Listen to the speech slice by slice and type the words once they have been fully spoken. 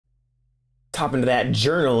hop into that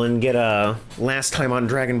journal and get a last time on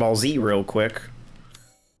Dragon Ball Z real quick.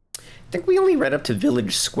 I think we only read up to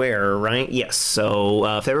Village Square, right? Yes,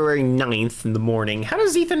 so February 9th in the morning. How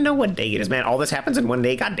does Ethan know what day it is, man? All this happens in one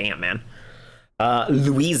day? God damn, man.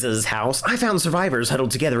 Louisa's house. I found survivors huddled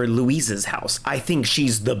together in Louisa's house. I think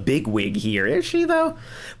she's the bigwig here. Is she, though?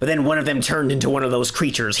 But then one of them turned into one of those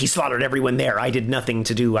creatures. He slaughtered everyone there. I did nothing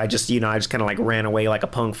to do. I just kind of like ran away like a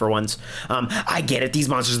punk for once. I get it. These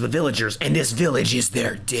monsters are the villagers, and this village is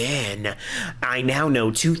their den. I now know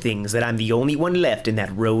two things: that I'm the only one left, and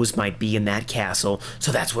that Rose might be in that castle.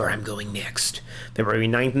 So that's where I'm going next. February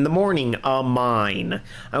 9th in the morning, mine.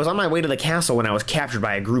 I was on my way to the castle when I was captured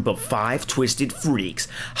by a group of 5 twisted freaks.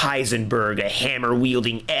 Heisenberg, a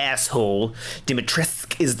hammer-wielding asshole.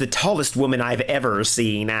 Dimitrescu is the tallest woman I've ever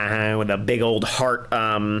seen, with a big old heart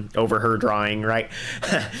over her drawing, right?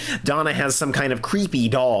 Donna has some kind of creepy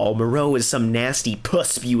doll. Moreau is some nasty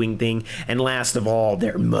puss-spewing thing. And last of all,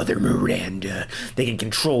 their mother Miranda. They can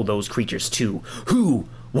control those creatures too. Who?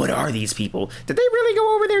 What are these people? Did they really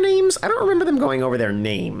go over their names? I don't remember them going over their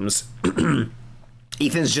names.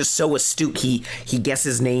 Ethan's just so astute. He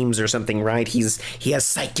guesses names or something, right? He has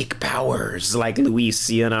psychic powers like Luis,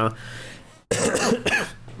 you know.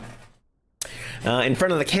 In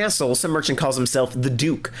front of the castle, some merchant calls himself the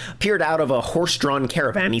Duke. Appeared out of a horse-drawn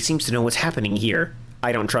caravan. He seems to know what's happening here.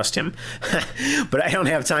 I don't trust him. But I don't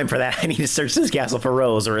have time for that. I need to search this castle for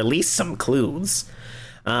Rose, or at least some clues.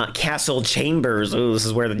 Castle Chambers. Ooh, this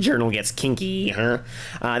is where the journal gets kinky, huh?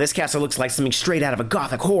 This castle looks like something straight out of a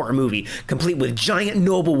gothic horror movie, complete with giant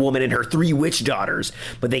noblewoman and her 3 witch daughters.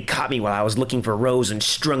 But they caught me while I was looking for Rose and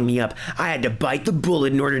strung me up. I had to bite the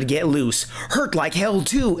bullet in order to get loose. Hurt like hell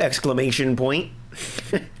too! Exclamation point.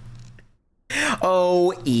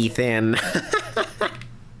 Oh, Ethan. A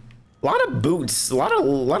lot of boots. A lot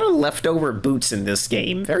of leftover boots in this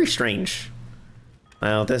game. Very strange.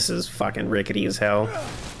 Well, this is fucking rickety as hell.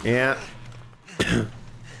 Yeah.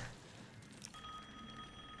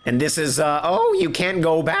 And this is, oh, you can't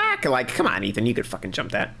go back. Like, come on, Ethan, you could fucking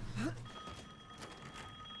jump that.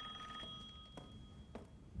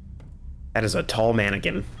 That is a tall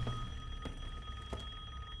mannequin.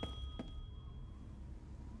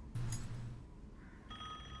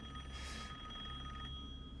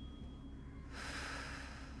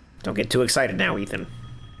 Don't get too excited now, Ethan.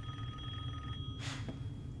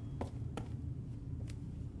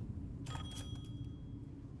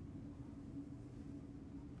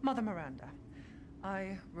 Mother Miranda,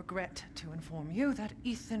 I regret to inform you that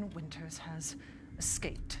Ethan Winters has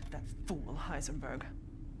escaped that fool Heisenberg.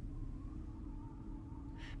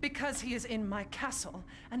 Because he is in my castle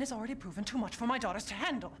and has already proven too much for my daughters to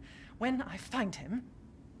handle. When I find him...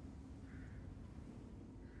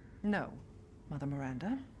 No, Mother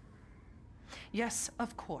Miranda. Yes,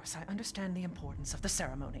 of course, I understand the importance of the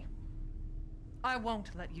ceremony. I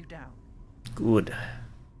won't let you down. Good.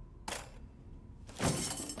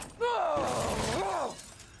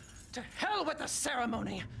 To hell with the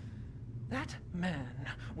ceremony! That man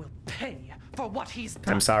will pay for what he's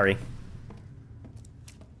done. I'm sorry.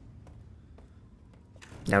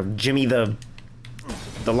 Now, Jimmy the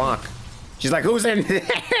lock. She's like, who's in there?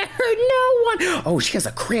 No one. Oh, she has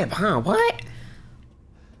a crib, huh? What?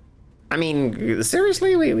 I mean,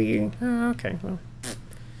 seriously? Okay, well.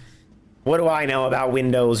 What do I know about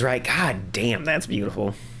windows, right? God damn, that's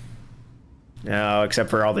beautiful. No,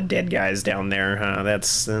 except for all the dead guys down there, huh?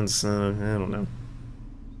 That's I don't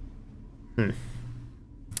know.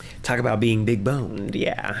 Talk about being big boned.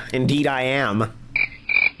 Yeah, indeed I am.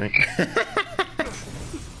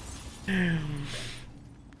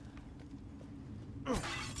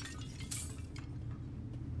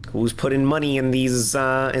 Who's putting money in these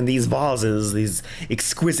vases? These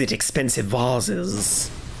exquisite, expensive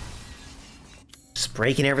vases. Just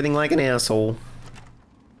breaking everything like an asshole.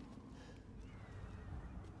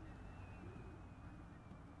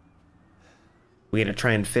 We gonna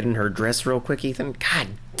try and fit in her dress real quick, Ethan? God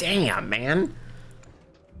damn, man.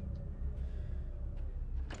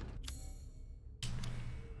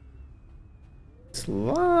 It's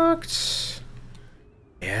locked.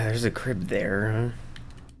 Yeah, there's a crib there.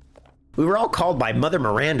 We were all called by Mother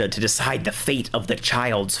Miranda to decide the fate of the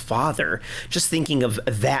child's father. Just thinking of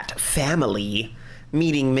that family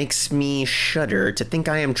meeting makes me shudder to think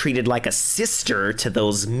I am treated like a sister to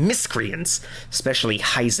those miscreants, especially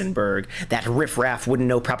Heisenberg. That riffraff wouldn't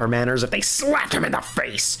know proper manners if they slapped him in the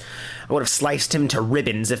face. I would have sliced him to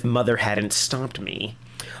ribbons if Mother hadn't stopped me.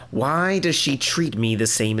 Why does she treat me the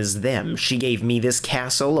same as them? She gave me this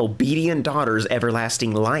castle, obedient daughters,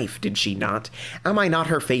 everlasting life, did she not? Am I not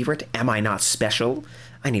her favorite? Am I not special?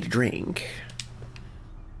 I need a drink.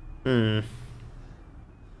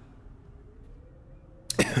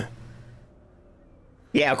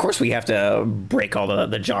 Yeah, of course we have to break all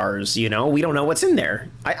the jars, you know? We don't know what's in there.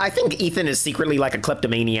 I think Ethan is secretly like a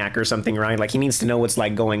kleptomaniac or something, right? Like, he needs to know what's,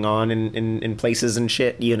 like, going on in places and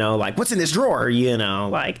shit, you know? Like, what's in this drawer, you know?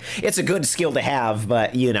 Like, it's a good skill to have,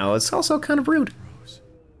 but, you know, it's also kind of rude. Rose,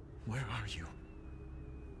 where are you?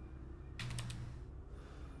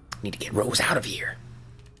 Need to get Rose out of here.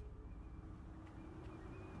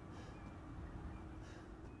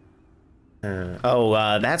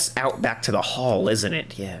 That's out back to the hall, isn't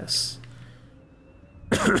it? Yes.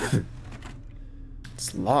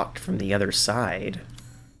 It's locked from the other side.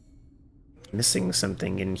 Missing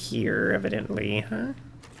something in here, evidently, huh?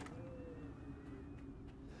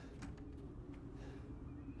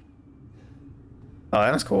 Oh,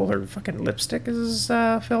 that's cool. Her fucking lipstick is,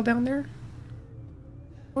 fell down there?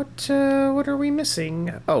 What are we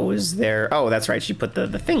missing? Oh, is there... Oh, that's right. She put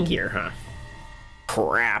the thing here, huh?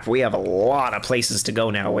 Crap, we have a lot of places to go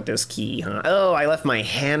now with this key, huh? Oh, I left my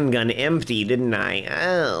handgun empty, didn't I?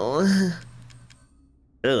 Oh.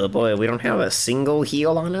 Oh boy, we don't have a single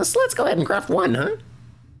heal on us. Let's go ahead and craft one, huh?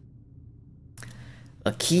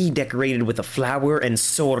 A key decorated with a flower and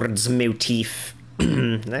swords motif.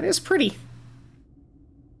 That is pretty.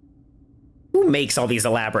 Who makes all these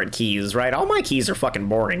elaborate keys, right? All my keys are fucking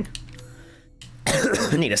boring.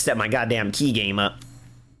 I need to step my goddamn key game up.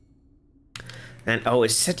 And, oh,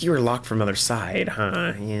 it's set you were locked from other side,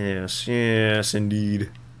 huh? Yes, yes, indeed.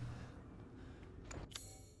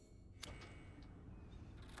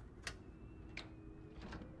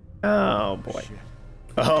 Oh, boy. Shit.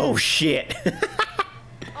 Oh, shit.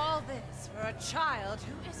 All this for a child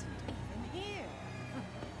who isn't even here.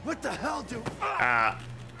 What the hell do...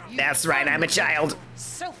 That's right, I'm a child.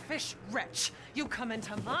 Selfish wretch. You come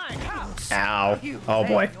into my house. Ow. You Oh,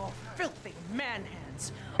 boy. lay your filthy man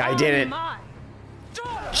hands I on didn't. my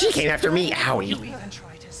daughter. She came after me. You Owie. even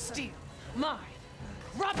tried to steal my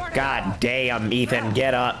property. God damn, Ethan,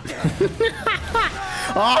 get up.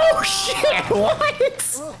 Oh, shit, what?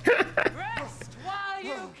 Rest while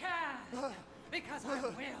you can, because I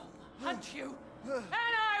will hunt you, and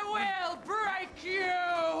I will break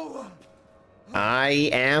you. I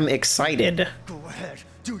am excited. Go ahead,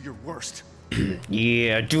 do your worst.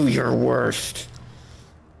 Yeah, do your worst.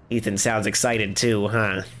 Ethan sounds excited too,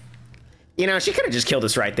 huh? You know, she could have just killed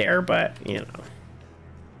us right there, but, you know.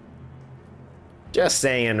 Just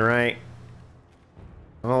saying, right?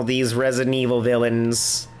 All these Resident Evil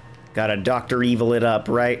villains gotta Dr. Evil it up,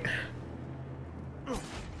 right?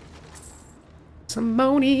 Some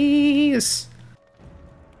monies.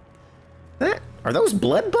 That, are those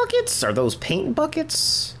blood buckets? Are those paint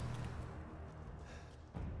buckets?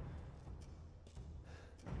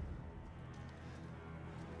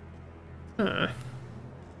 Huh.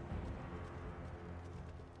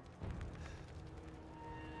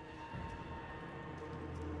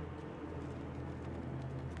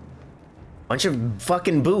 Bunch of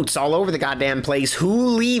fucking boots all over the goddamn place.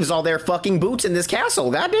 Who leaves all their fucking boots in this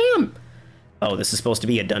castle? Goddamn! Oh, this is supposed to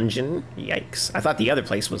be a dungeon? Yikes. I thought the other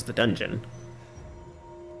place was the dungeon.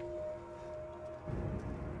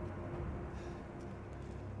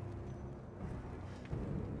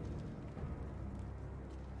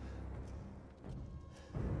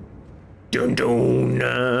 Dun dun.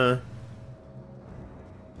 Man,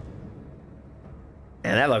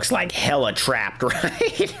 that looks like hella trapped,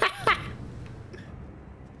 right?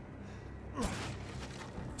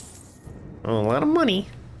 Oh, a lot of money.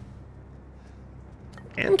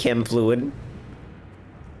 And chem fluid.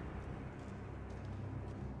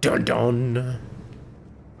 Dun dun.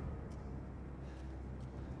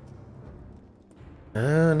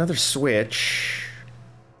 Another switch.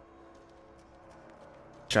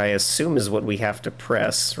 Which I assume is what we have to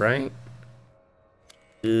press, right?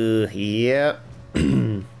 Yep.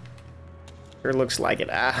 Sure looks like it.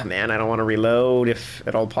 Ah, man, I don't want to reload if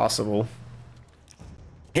at all possible.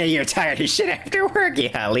 Yeah, you're tired of shit after work?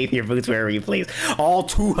 Yeah, leave your boots wherever you please. All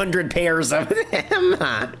 200 pairs of them.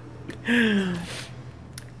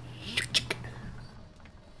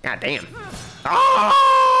 God damn. Ah!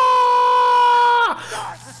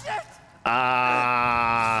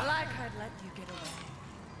 Like I'd let you get away.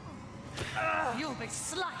 You'll be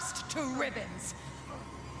sliced to ribbons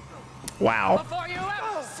Wow. before you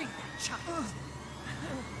ever see that child.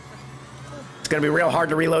 It's gonna be real hard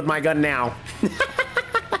to reload my gun now.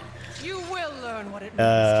 You will learn what it means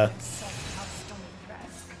to insult House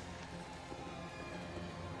Dimitrescu.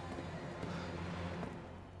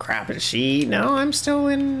 Crap, is she? No, I'm still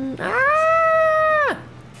in... Ah!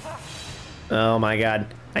 Oh my god.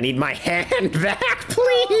 I need my hand back,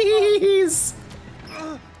 please!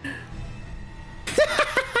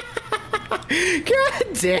 God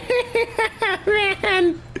damn,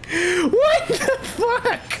 man! What the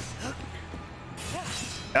fuck?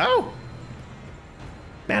 Oh!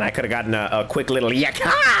 Man, I could have gotten a quick little yaka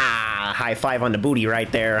high five on the booty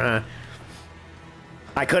right there, huh?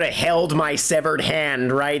 I could have held my severed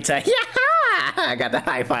hand right to I got the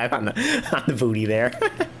high five on the booty there.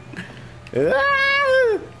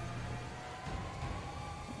 Ah!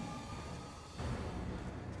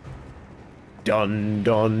 Dun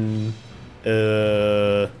dun.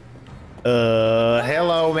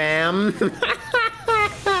 Hello, ma'am.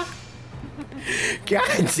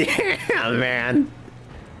 God damn, man.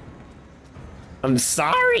 I'm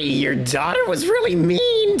sorry, your daughter was really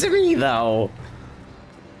mean to me, though.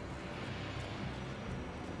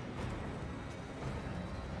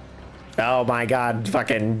 Oh my god,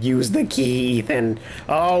 fucking use the key, Ethan.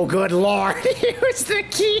 Oh, good lord, use the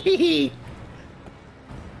key!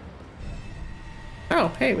 Oh,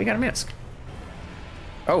 hey, we got a mask.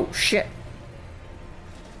 Oh, shit.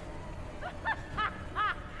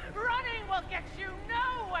 Running will get you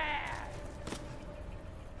nowhere!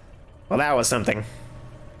 Well, that was something.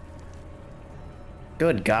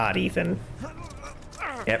 Good god, Ethan.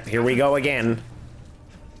 Yep, here we go again.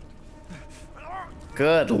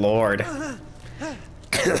 Good lord.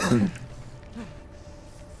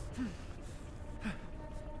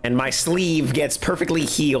 And my sleeve gets perfectly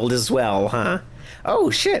healed as well, huh?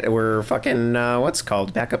 Oh shit, we're fucking, what's it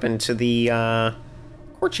called? Back up into the,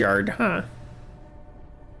 courtyard, huh?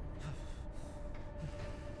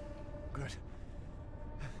 Good.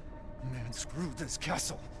 Man, screw this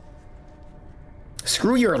castle.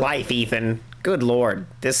 Screw your life, Ethan. Good lord.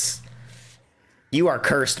 This... You are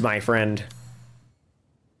cursed, my friend.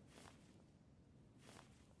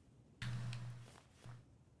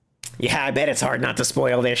 Yeah, I bet it's hard not to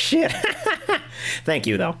spoil this shit. Thank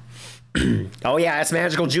you, though. Oh yeah, it's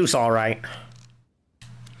magical juice, all right.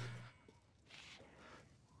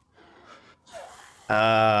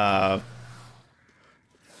 Crap.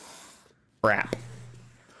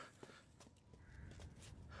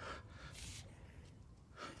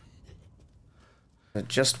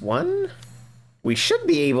 Just one? We should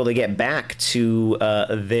be able to get back to,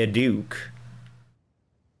 the Duke.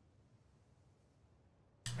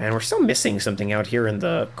 And we're still missing something out here in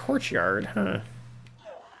the courtyard, huh?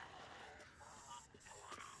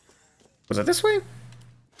 Was it this way?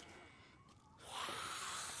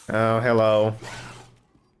 Oh, hello.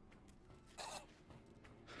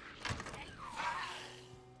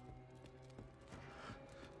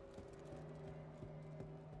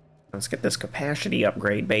 Let's get this capacity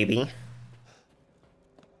upgrade, baby.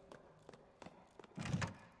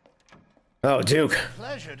 Oh, Duke.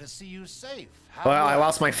 Pleasure to see you safe. Well, I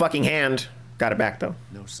lost my fucking hand. Got it back, though.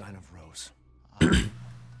 No sign of Rose.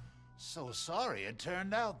 So sorry it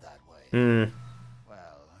turned out that way.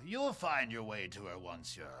 Well, you'll find your way to her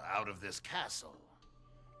once you're out of this castle.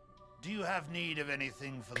 Do you have need of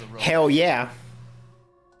anything for the road? Hell yeah.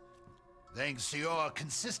 Thanks to your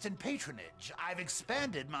consistent patronage, I've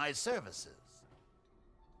expanded my services.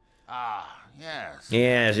 Ah, yes.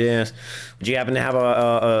 Yes, yes. Would you happen to have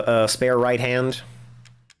a spare right hand?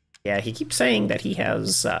 Yeah, he keeps saying that he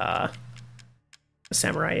has a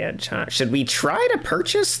samurai edge, huh? Should we try to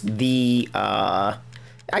purchase the I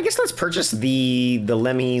guess let's purchase the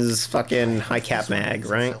Lemmy's fucking high cap mag,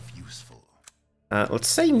 right? Let's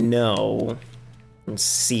say no. Let's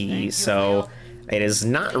see. So it is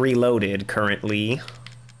not reloaded currently.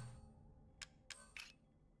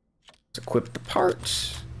 Let's equip the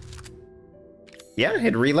part. Yeah,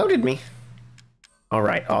 it reloaded me. All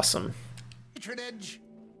right, awesome. Patronage.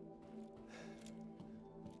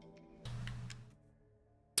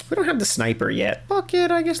 We don't have the sniper yet. Fuck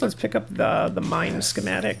it, I guess let's pick up the mine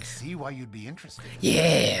schematic. See why you'd be interested.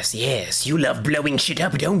 Yes, yes, you love blowing shit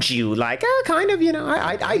up, don't you? Like, kind of, you know,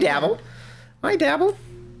 I dabble. I dabble.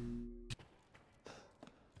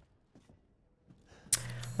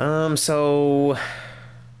 So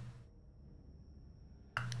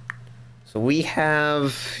we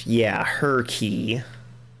have, yeah, her key.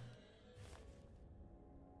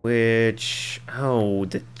 Which, oh,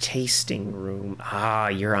 the tasting room. Ah,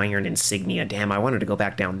 your iron insignia. Damn, I wanted to go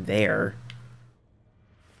back down there.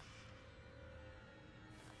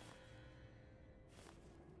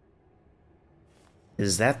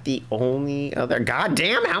 Is that the only other? God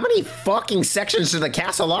damn, how many fucking sections to the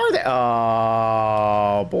castle are there?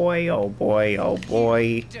 Oh boy, oh boy, oh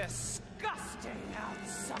boy. Disgusting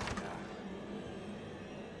outsider.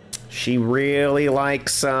 She really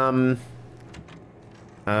likes,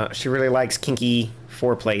 she really likes kinky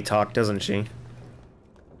foreplay talk, doesn't she?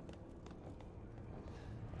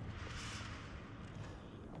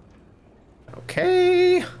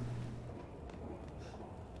 Okay.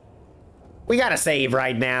 We gotta save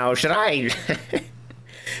right now. Should I...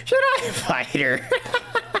 Should I fight her?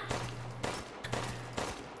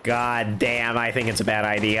 God damn, I think it's a bad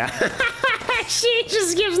idea. She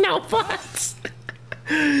just gives no fucks.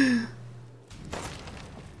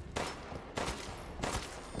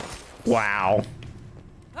 Wow.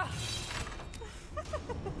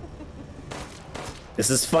 This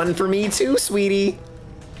is fun for me too, sweetie.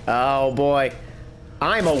 Oh boy.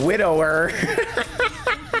 I'm a widower.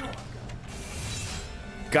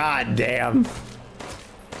 God damn.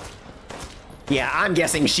 Yeah, I'm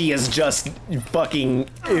guessing she is just fucking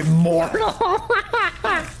immortal.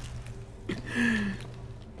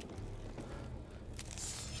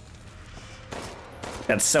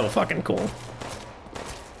 That's so fucking cool.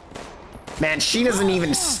 Man, she doesn't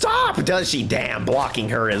even stop, does she? Damn, blocking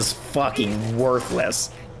her is fucking worthless.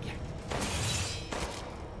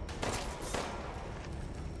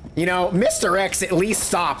 You know, Mr. X at least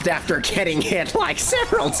stopped after getting hit like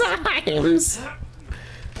several times.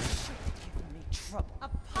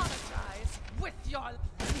 Apologize with your...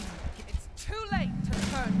 It's too late to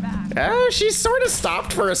turn back. Oh, she sort of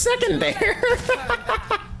stopped for a second there.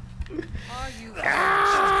 Are you...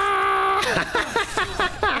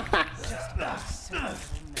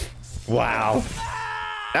 Wow.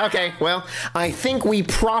 Okay, well, I think we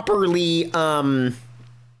properly,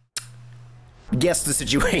 guessed the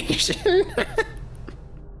situation.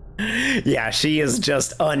 Yeah, she is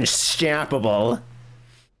just unstoppable.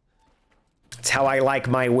 That's how I like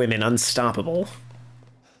my women, unstoppable.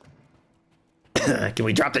 Can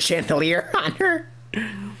we drop the chandelier on her?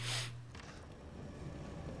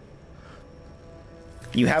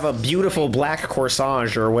 You have a beautiful black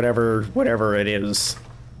corsage or whatever it is.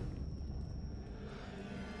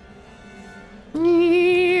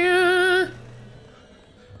 Yeah.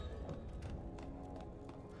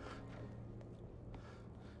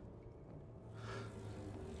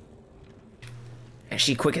 And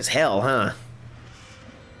she quick as hell, huh?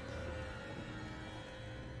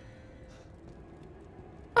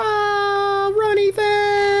 Run,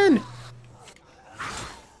 Ethan!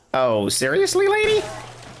 Oh, seriously, lady?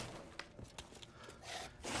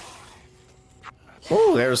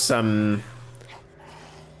 Oh, there's some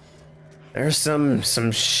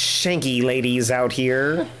shanky ladies out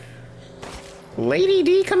here. Lady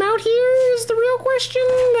D come out here is the real question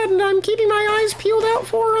that I'm keeping my eyes peeled out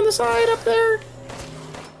for on the side up there.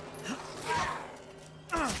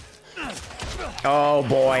 Oh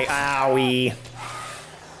boy, owie.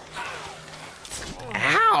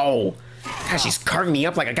 Ow! God, she's carving me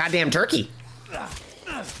up like a goddamn turkey.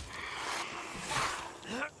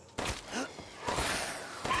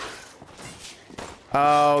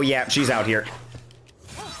 Oh, yeah, she's out here.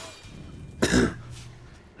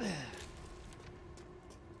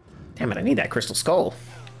 Damn it, I need that crystal skull.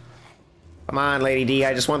 Come on, Lady D,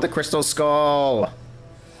 I just want the crystal skull.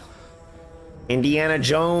 Indiana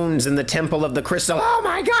Jones in the Temple of the Crystal. Oh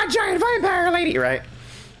my god, giant vampire lady, right?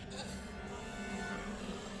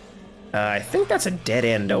 I think that's a dead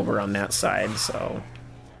end over on that side, so...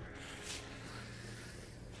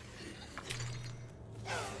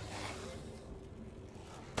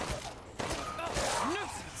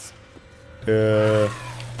 Go!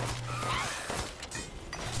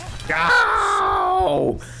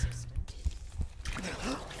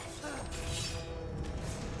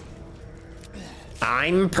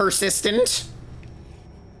 I'm persistent.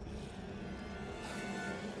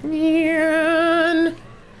 Man,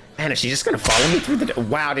 is she just gonna follow me through the...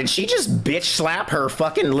 Wow, did she just bitch slap her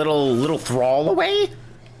fucking little thrall away?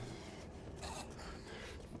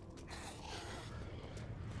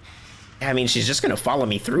 I mean, she's just gonna follow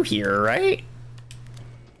me through here, right?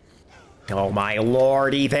 Oh my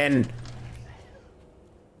lord, Ethan.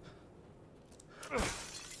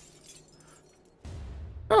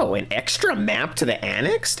 Oh, an extra map to the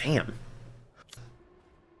annex? Damn.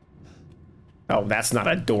 Oh, that's not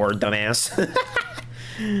a door, dumbass.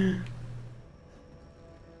 Damn,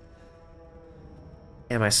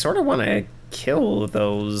 I sort of want to kill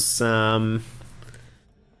those,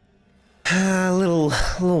 little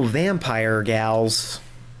vampire gals.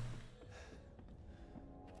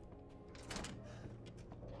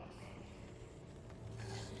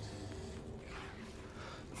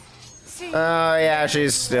 Oh, yeah,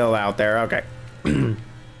 she's still out there. Okay.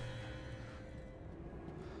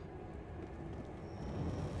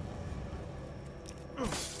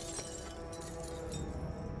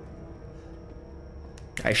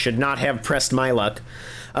 I should not have pressed my luck.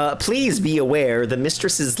 Please be aware the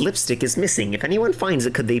mistress's lipstick is missing. If anyone finds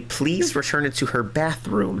it, could they please return it to her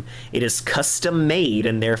bathroom? It is custom made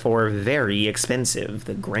and therefore very expensive.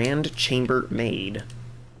 The Grand Chamber Maid.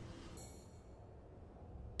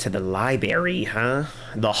 To the library, huh?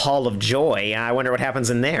 The Hall of Joy. I wonder what happens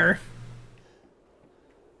in there.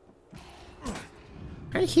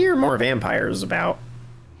 I hear more vampires about.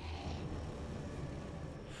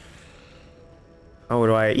 Oh,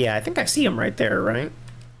 do I? Yeah, I think I see them right there, right?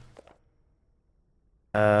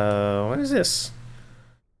 What is this?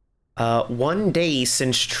 1 day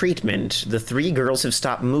since treatment, the 3 girls have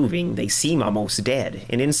stopped moving. They seem almost dead.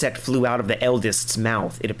 An insect flew out of the eldest's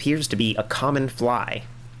mouth. It appears to be a common fly.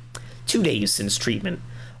 2 days since treatment.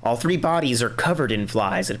 All 3 bodies are covered in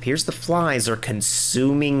flies. It appears the flies are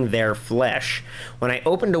consuming their flesh. When I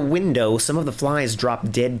opened a window, some of the flies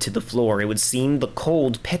dropped dead to the floor. It would seem the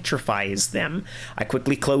cold petrifies them. I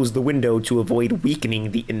quickly closed the window to avoid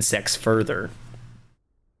weakening the insects further.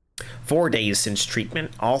 4 days since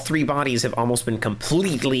treatment. All 3 bodies have almost been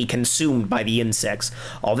completely consumed by the insects.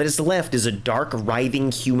 All that is left is a dark,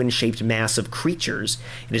 writhing, human-shaped mass of creatures.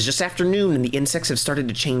 It is just afternoon and the insects have started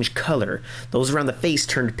to change color. Those around the face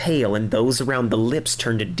turned pale and those around the lips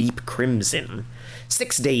turned a deep crimson.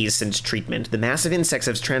 6 days since treatment. The mass of insects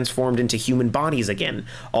has transformed into human bodies again.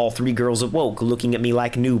 All 3 girls awoke, looking at me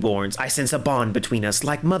like newborns. I sense a bond between us,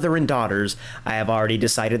 like mother and daughters. I have already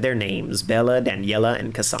decided their names, Bella, Daniela,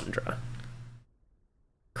 and Cassandra.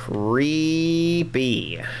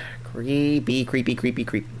 Creepy. Creepy, creepy, creepy,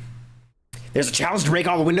 creepy. There's a challenge to break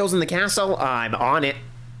all the windows in the castle? I'm on it.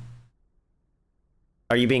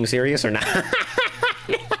 Are you being serious or not?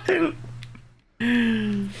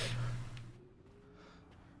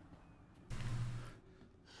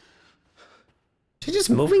 She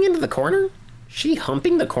just moving into the corner? She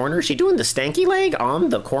humping the corner? She doing the stanky leg on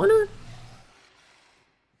the corner?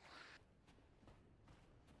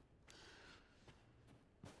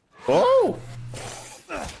 Oh!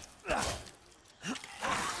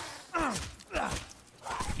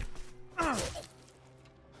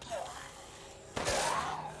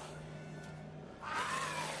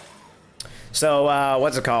 So,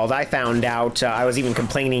 what's it called? I found out, I was even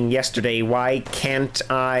complaining yesterday, why can't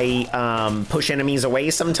I, push enemies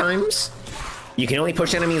away sometimes? You can only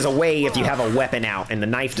push enemies away if you have a weapon out, and the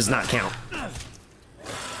knife does not count.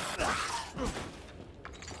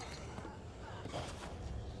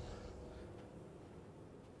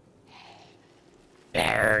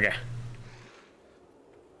 Arrgh.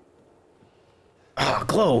 Oh,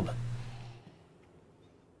 globe.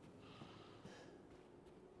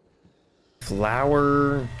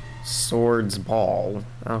 Flower, swords, ball.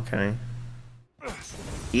 Okay.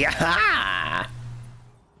 Yeah.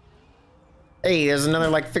 Hey, there's another,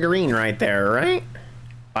 like, figurine right there, right?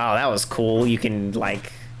 Wow, that was cool. You can,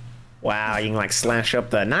 like... Wow, you can, like, slash up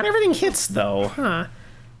the... Not everything hits, though, huh?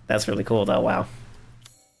 That's really cool, though, wow.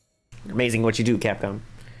 Amazing what you do, Capcom.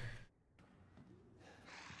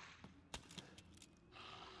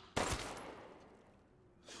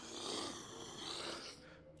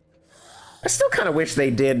 I still kind of wish they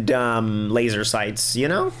did laser sights, you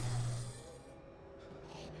know?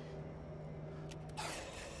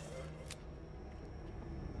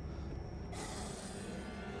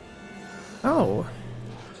 Oh.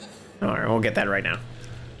 Alright, we'll get that right now.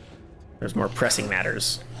 There's more pressing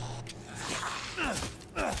matters.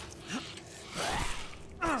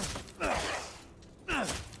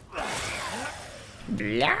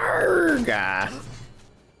 Blarga.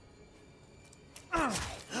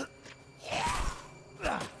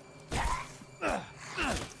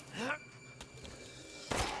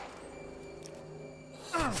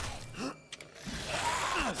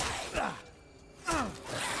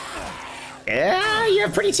 Yeah, you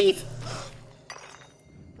have pretty teeth.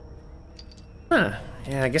 Huh.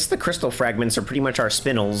 Yeah, I guess the crystal fragments are pretty much our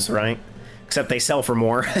spinels, right? Except they sell for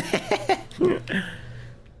more. More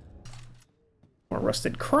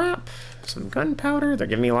rusted crap. Some gunpowder. They're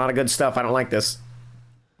giving me a lot of good stuff. I don't like this.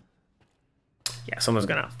 Yeah, someone's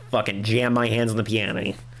gonna fucking jam my hands on the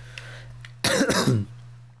piano.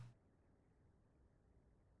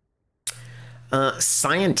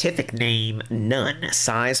 Scientific name, none.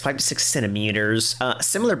 Size 5 to 6 centimeters.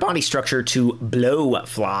 Similar body structure to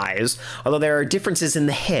blowflies, although there are differences in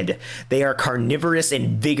the head. They are carnivorous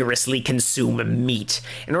and vigorously consume meat.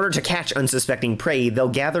 In order to catch unsuspecting prey, they'll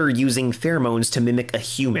gather using pheromones to mimic a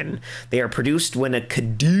human. They are produced when a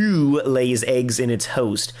cadou lays eggs in its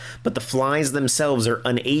host, but the flies themselves are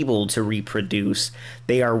unable to reproduce.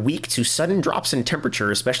 They are weak to sudden drops in temperature,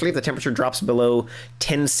 especially if the temperature drops below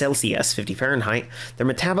 10 Celsius, 50 Fahrenheit. Their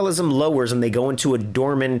metabolism lowers and they go into a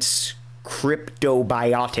dormant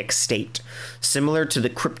cryptobiotic state, similar to the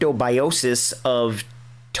cryptobiosis of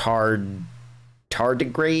tardigrade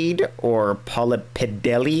or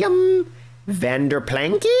Polypedalium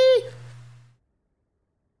vanderplanki?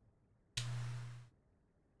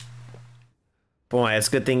 Boy, it's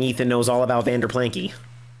a good thing Ethan knows all about vanderplanki.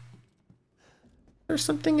 There's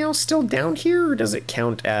something else still down here, or does it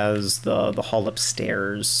count as the hall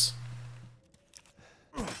upstairs?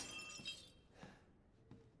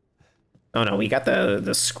 Oh no, we got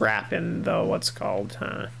the scrap and the what's it called,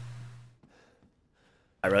 huh?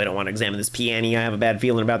 I really don't want to examine this peony. I have a bad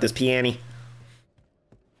feeling about this peony.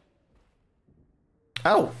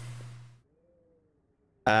 Oh.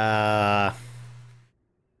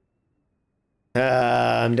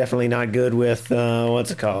 I'm definitely not good with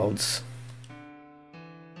what's it called?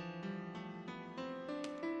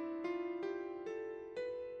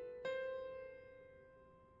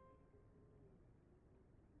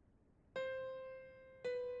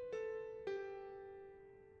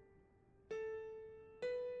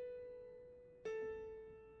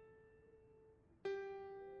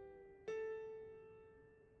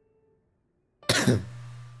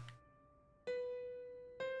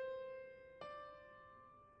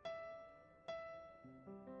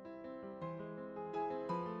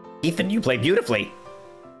 Ethan, you play beautifully.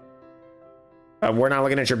 We're not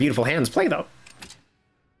looking at your beautiful hands play, though.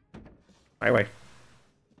 By the way.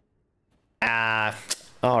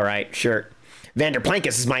 All right, sure.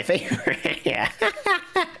 Vanderplankus is my favorite. Yeah.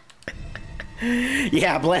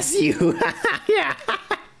 Yeah, bless you. Yeah.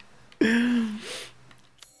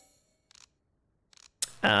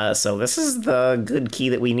 So this is the good key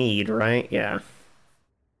that we need, right? Yeah.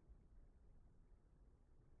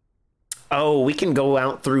 Oh, we can go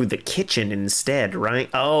out through the kitchen instead, right?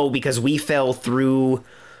 Oh, because we fell through,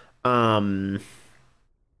 we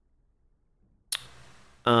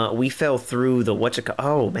fell through the,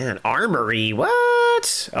 oh man, armory,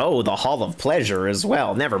 what? Oh, the Hall of Pleasure as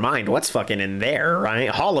well. Never mind, what's fucking in there, right?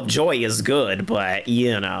 Hall of Joy is good, but,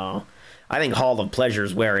 you know, I think Hall of Pleasure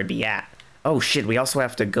is where it'd be at. Oh shit, we also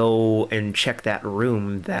have to go and check that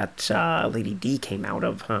room that, Lady D came out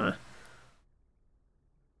of, huh?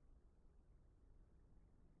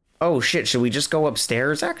 Oh shit, should we just go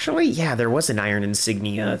upstairs, actually? Yeah, there was an iron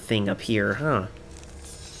insignia thing up here, huh?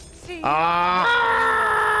 Ah!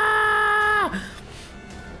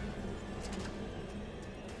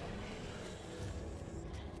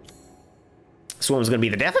 This one was gonna be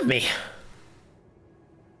the death of me.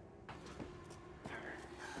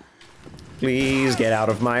 Please get out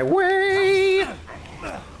of my way!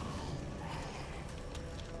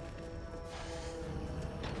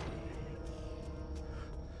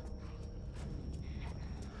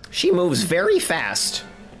 She moves very fast.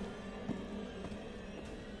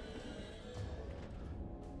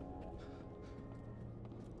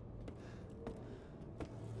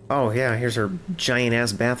 Oh yeah, here's her giant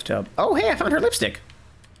ass bathtub. Oh hey, I found her lipstick.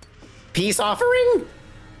 Peace offering?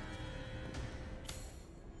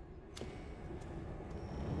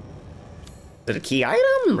 Is it a key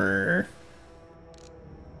item or?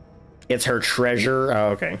 It's her treasure. Oh,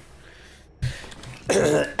 okay.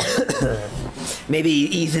 Maybe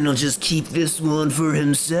Ethan will just keep this one for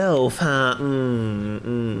himself, huh?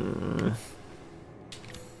 Oh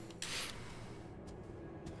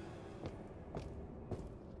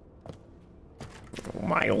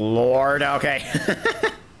my lord, okay.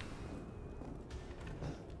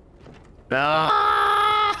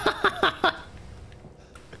 Ah!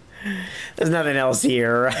 There's nothing else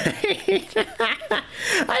here, right?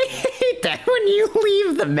 I hate that when you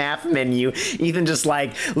leave the map menu, Ethan just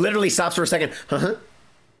like literally stops for a second. Uh-huh.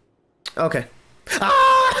 Okay.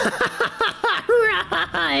 Ah!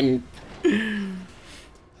 Run!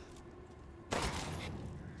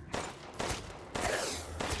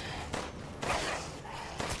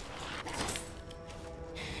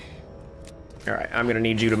 All right, I'm gonna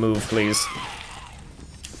need you to move, please.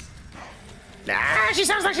 Ah, she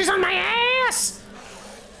sounds like she's on my ass!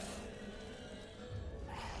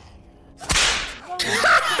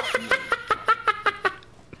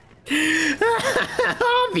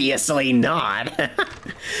 Obviously not.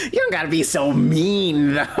 You don't gotta be so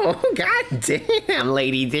mean, though. God damn,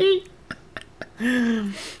 Lady D.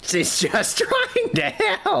 She's just trying to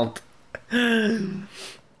help.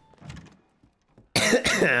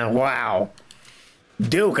 Wow.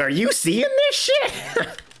 Duke, are you seeing this shit?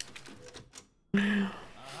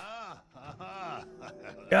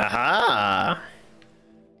 Aha!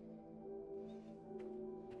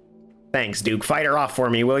 Thanks, Duke. Fight her off for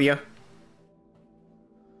me, will you?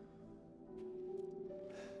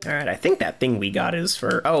 All right, I think that thing we got is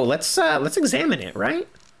for. Oh, let's examine it, right?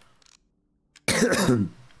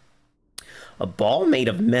 A ball made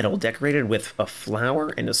of metal decorated with a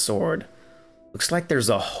flower and a sword. Looks like there's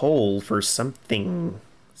a hole for something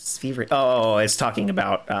spherical. Oh, it's talking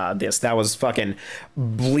about this. That was fucking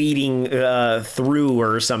bleeding through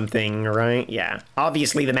or something, right? Yeah.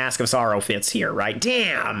 Obviously the Mask of Sorrow fits here, right?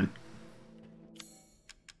 Damn!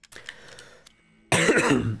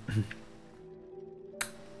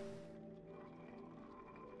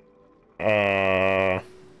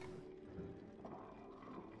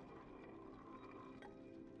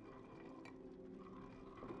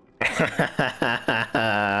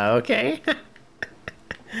 Okay.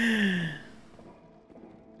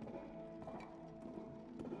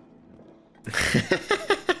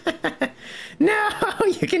 No,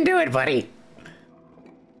 you can do it, buddy.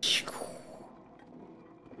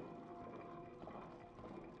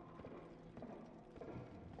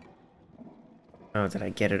 Oh, did I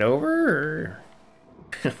get it over?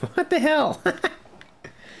 Or... what the hell?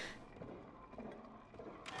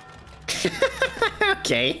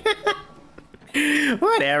 Okay.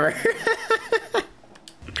 Whatever.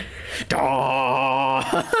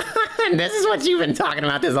 This is what you've been talking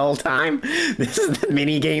about this whole time. This is the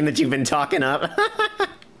mini game that you've been talking up.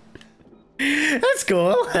 That's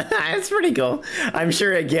cool. That's pretty cool. I'm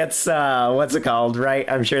sure it gets, what's it called, right?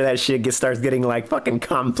 I'm sure that shit starts getting, like, fucking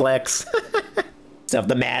complex. Stuff,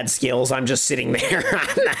 the mad skills. I'm just sitting there.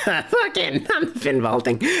 I'm fin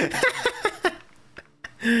vaulting.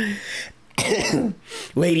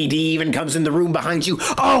 Lady D even comes in the room behind you.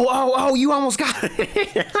 Oh, you almost got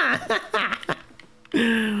it.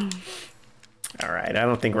 All right, I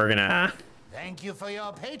don't think we're gonna... Thank you for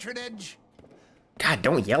your patronage. God,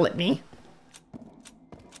 don't yell at me.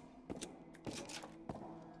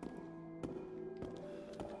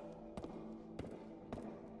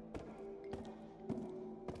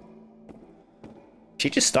 She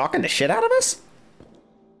just stalking the shit out of us?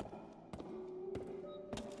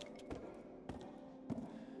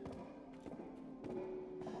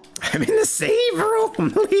 I'm in the save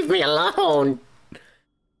room! Leave me alone!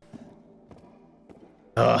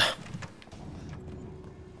 Ugh.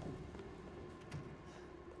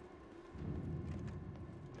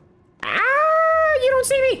 Ah! You don't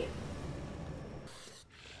see me!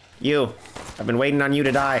 You. I've been waiting on you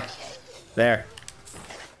to die. There.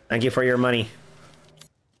 Thank you for your money.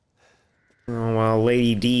 Oh, well,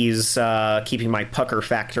 Lady D's keeping my pucker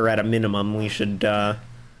factor at a minimum. We should, try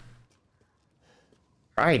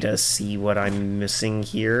to see what I'm missing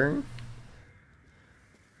here.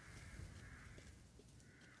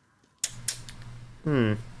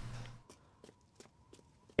 Yeah,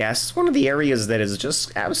 this is one of the areas that is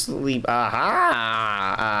just absolutely...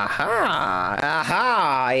 Aha!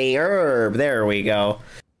 A herb! There we go.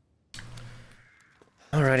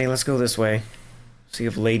 Alrighty, let's go this way. See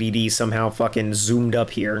if Lady D somehow fucking zoomed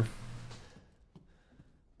up here.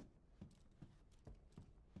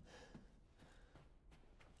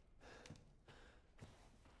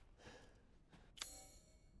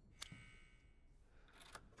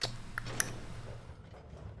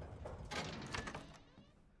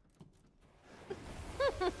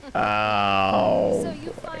 Oh. So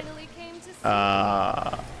you finally came to see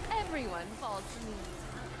me. Everyone falls to me.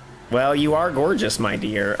 Well, you are gorgeous, my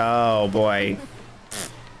dear. Oh, boy.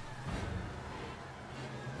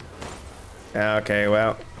 Okay,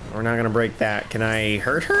 well, we're not gonna break that. Can I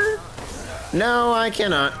hurt her? No, I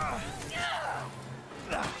cannot.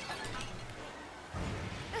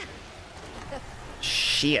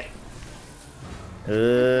 Shit.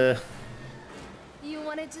 You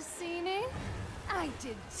wanted to see me? I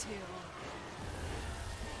did too.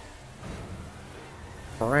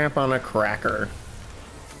 Crap on a cracker.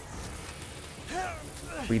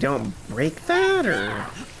 We don't break that, or...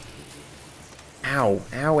 Ow.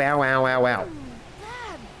 Ow, ow, ow, ow, ow. Bad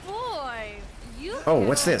boy. You Oh,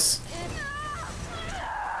 what's this?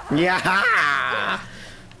 Yeah!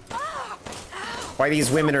 Why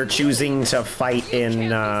these women are choosing to fight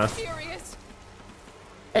in,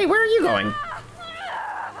 Hey, where are you going?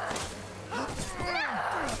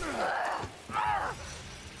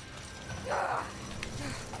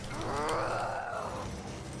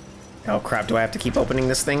 Oh crap, do I have to keep opening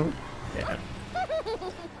this thing? Yeah.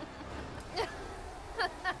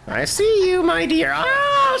 I see you, my dear.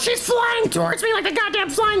 Oh, she's flying towards me like a goddamn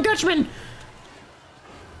Flying Dutchman.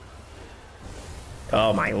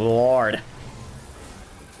 Oh my lord. I'm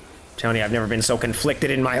telling you, I've never been so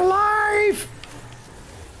conflicted in my life.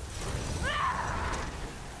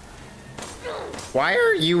 Why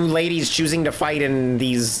are you ladies choosing to fight in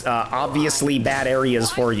these obviously bad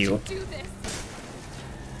areas for you? Do this.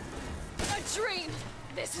 A dream.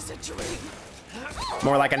 This is a dream.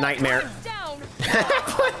 More like a nightmare. Down.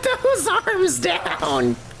 Put those arms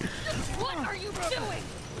down! What are you doing?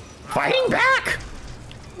 Fighting back!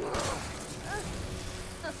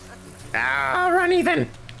 Ah, run, Ethan!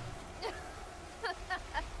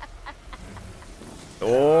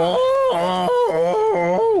 Oh!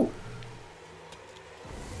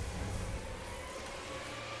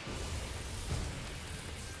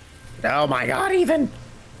 Oh my god, Ethan!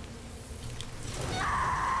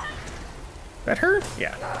 That her?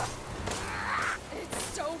 Yeah. It's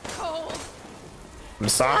so cold. I'm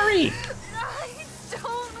sorry!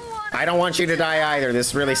 I don't want you to die either.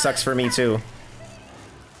 This really sucks for me too.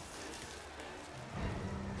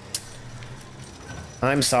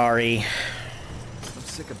 I'm sorry. I'm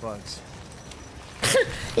sick of bugs.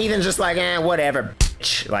 Ethan's just like, whatever,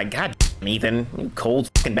 bitch. Like, god damn, Ethan, you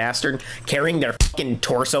cold fucking bastard. Carrying their fucking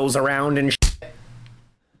torsos around and shit.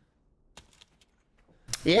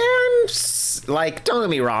 Yeah, like, don't get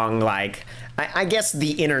me wrong, like, I guess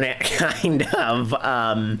the internet kind of,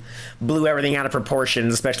 blew everything out of proportion,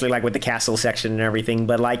 especially, like, with the castle section and everything,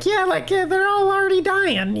 but, like, yeah, they're all already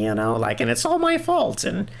dying, you know, like, and it's all my fault,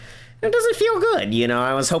 and it doesn't feel good, you know.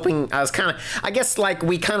 I was hoping, I guess, like,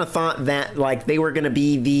 we kind of thought that, like, they were gonna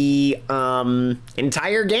be the,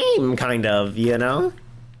 entire game, kind of, you know?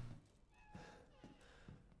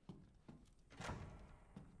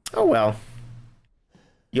 Oh, well.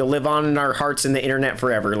 You'll live on in our hearts and the internet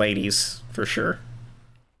forever, ladies, for sure.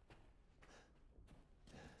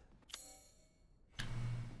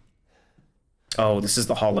 Oh, this is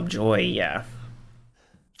the Hall of Joy, yeah.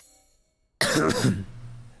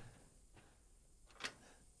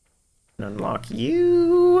 Unlock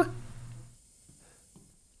you.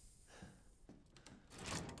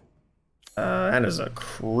 That is a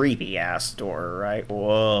creepy ass door, right?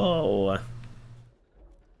 Whoa.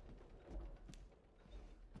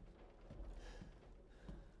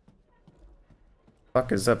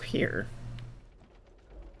 Fuck is up here?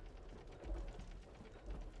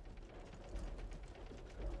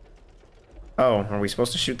 Oh, are we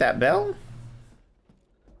supposed to shoot that bell?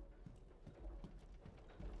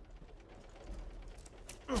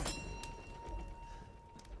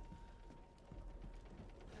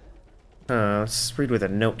 Let's read what the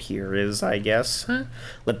note here is, I guess. Huh?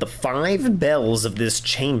 Let the 5 bells of this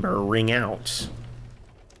chamber ring out.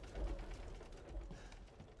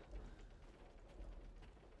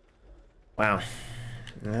 Wow.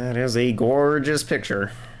 That is a gorgeous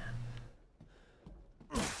picture.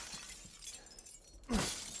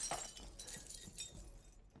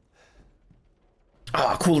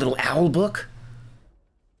 Oh, a cool little owl book.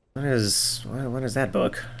 What is that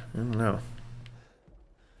book? I don't know.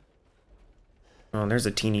 Oh, there's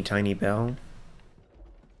a teeny tiny bell.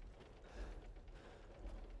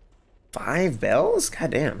 5 bells?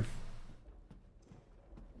 God damn.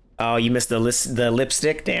 Oh, you missed the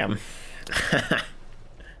lipstick? Damn.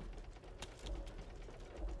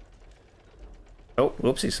 Oh,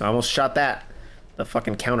 whoopsies. I almost shot that. The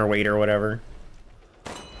fucking counterweight or whatever.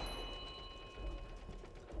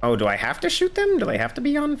 Oh, do I have to shoot them? Do they have to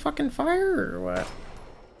be on fucking fire or what?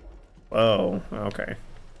 Whoa, okay.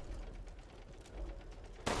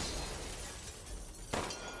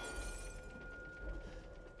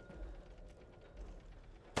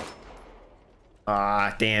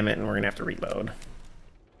 Ah, damn it, and we're gonna have to reload.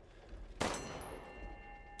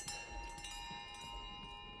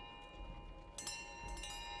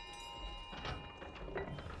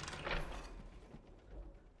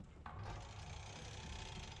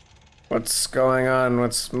 What's going on?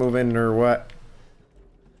 What's moving or what?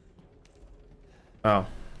 Oh,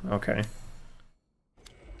 okay.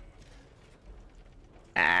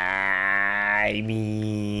 I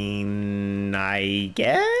mean, I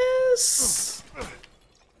guess?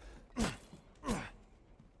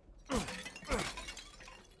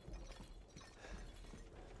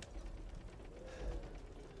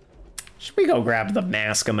 Should we go grab the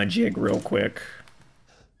mask-a-majig real quick?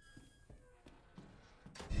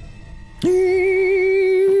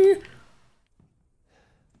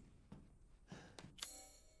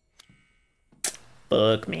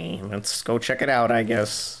 Fuck me. Let's go check it out, I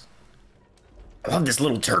guess. I love this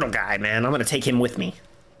little turtle guy, man. I'm gonna take him with me.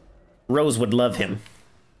 Rose would love him.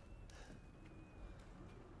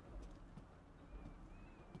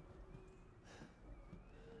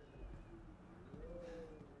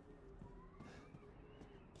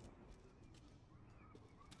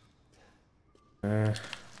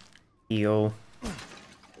 Heal.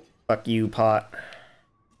 Fuck you, pot.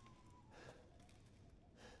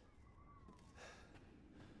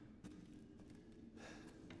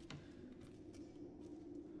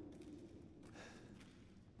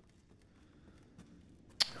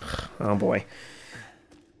 Oh boy.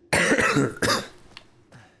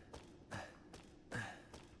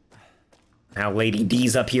 Now Lady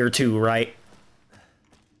D's up here too, right?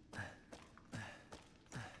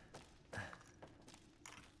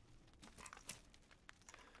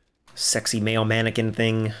 Sexy male mannequin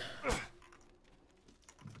thing.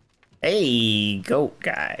 Hey, goat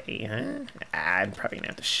guy, huh? I'm probably gonna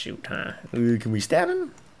have to shoot, huh? Can we stab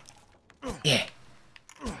him? Yeah.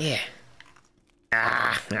 Yeah.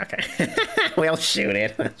 Ah, okay. We'll shoot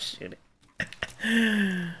it. We'll shoot it.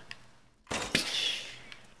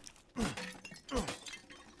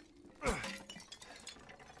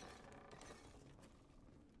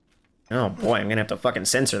 Oh boy, I'm gonna have to fucking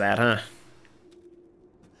censor that, huh?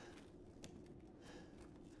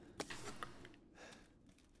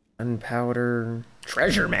 Gunpowder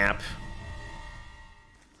treasure map.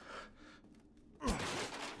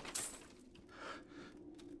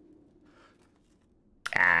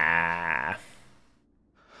 Ah.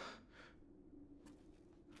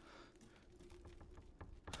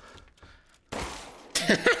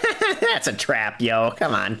 That's a trap, yo.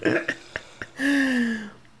 Come on.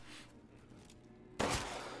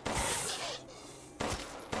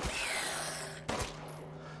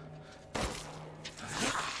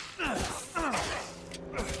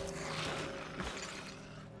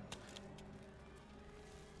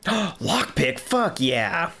 Lockpick, fuck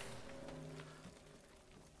yeah.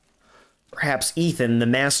 Perhaps Ethan, the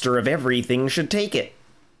master of everything, should take it.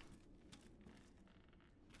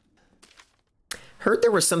 Heard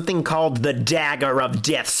there was something called the Dagger of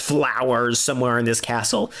Death's Flowers somewhere in this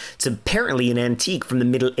castle. It's apparently an antique from the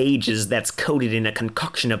Middle Ages that's coated in a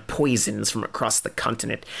concoction of poisons from across the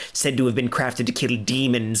continent, said to have been crafted to kill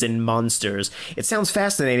demons and monsters. It sounds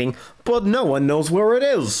fascinating, but no one knows where it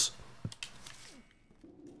is.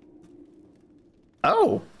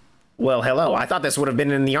 Oh. Well, hello. I thought this would have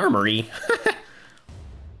been in the armory.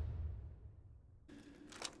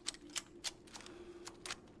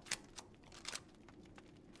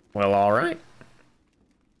 Well, all right.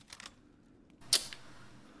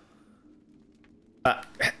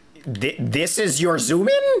 This is your zoom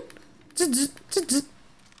in?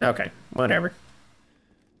 Okay, whatever.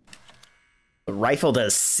 The rifle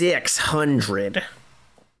does 600.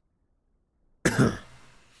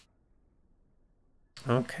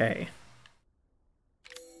 Okay.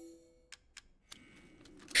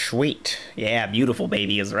 Sweet. Yeah, beautiful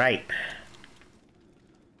baby is right.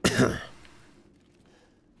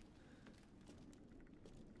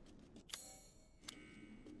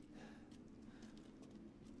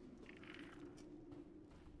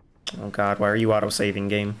 Oh god, why are you auto-saving,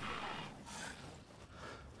 game?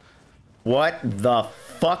 What the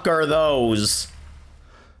fuck are those?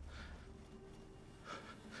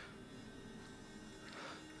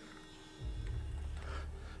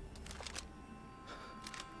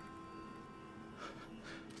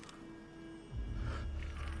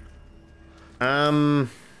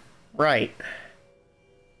 Right.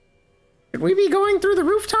 Should we be going through the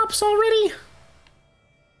rooftops already?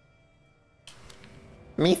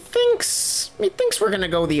 Methinks we're gonna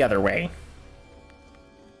go the other way.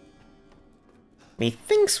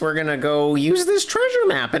 Methinks we're gonna go use this treasure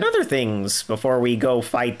map and other things before we go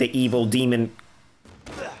fight the evil demon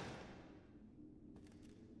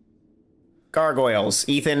gargoyles.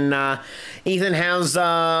 Ethan has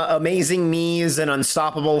amazing knees and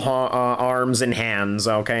unstoppable arms and hands,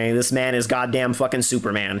 okay? This man is goddamn fucking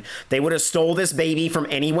Superman. They would have stole this baby from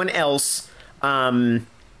anyone else. God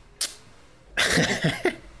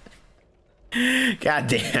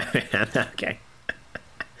damn, man. Okay.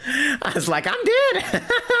 I was like, I'm dead.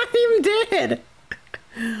 I'm dead.